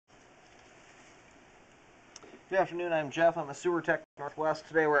Good afternoon, I'm Jeff. I'm a sewer tech Northwest.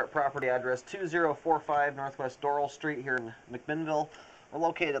 Today we're at property address 2045 Northwest Doral Street here in McMinnville. We're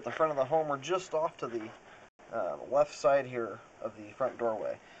located at the front of the home. We're just off to the left side here of the front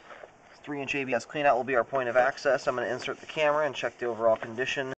doorway. 3-inch ABS cleanout will be our point of access. I'm going to insert the camera and check the overall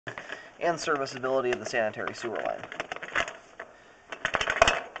condition and serviceability of the sanitary sewer line.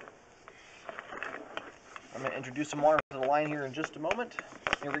 I'm going to introduce some water to the line here in just a moment.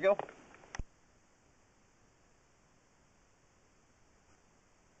 Here we go.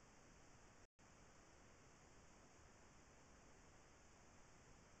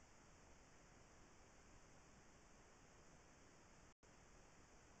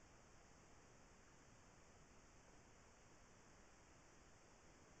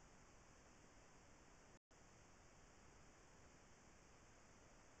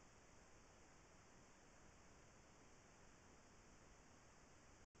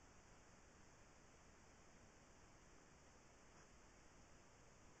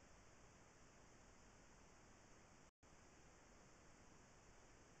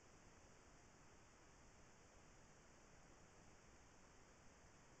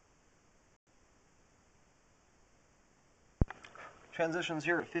 Transitions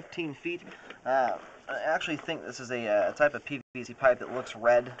here at 15 feet. I actually think this is a type of PVC pipe that looks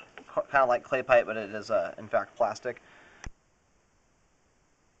red, kind of like clay pipe, but it is in fact plastic.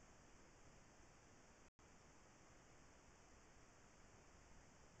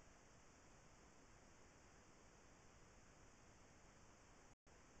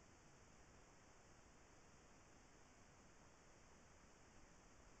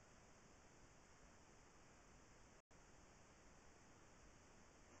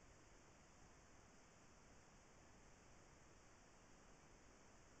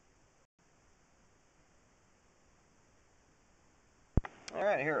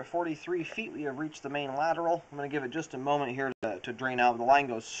 Alright, here at 43 feet we have reached the main lateral. I'm going to give it just a moment here to drain out. The line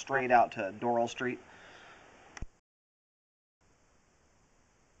goes straight out to Doral Street.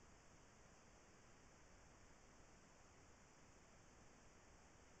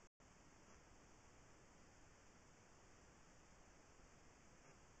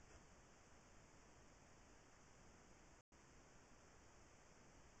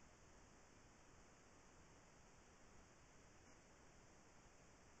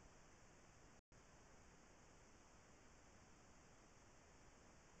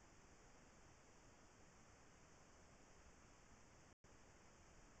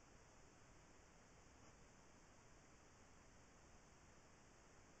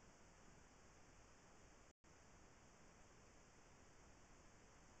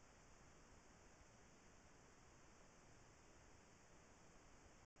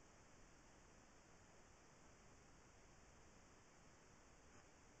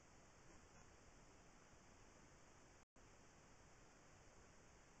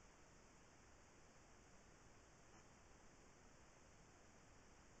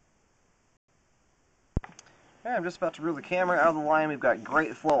 Okay, I'm just about to remove the camera out of the line. We've got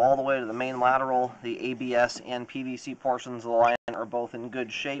great flow all the way to the main lateral. The ABS and PVC portions of the line are both in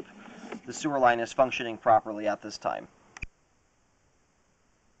good shape. The sewer line is functioning properly at this time.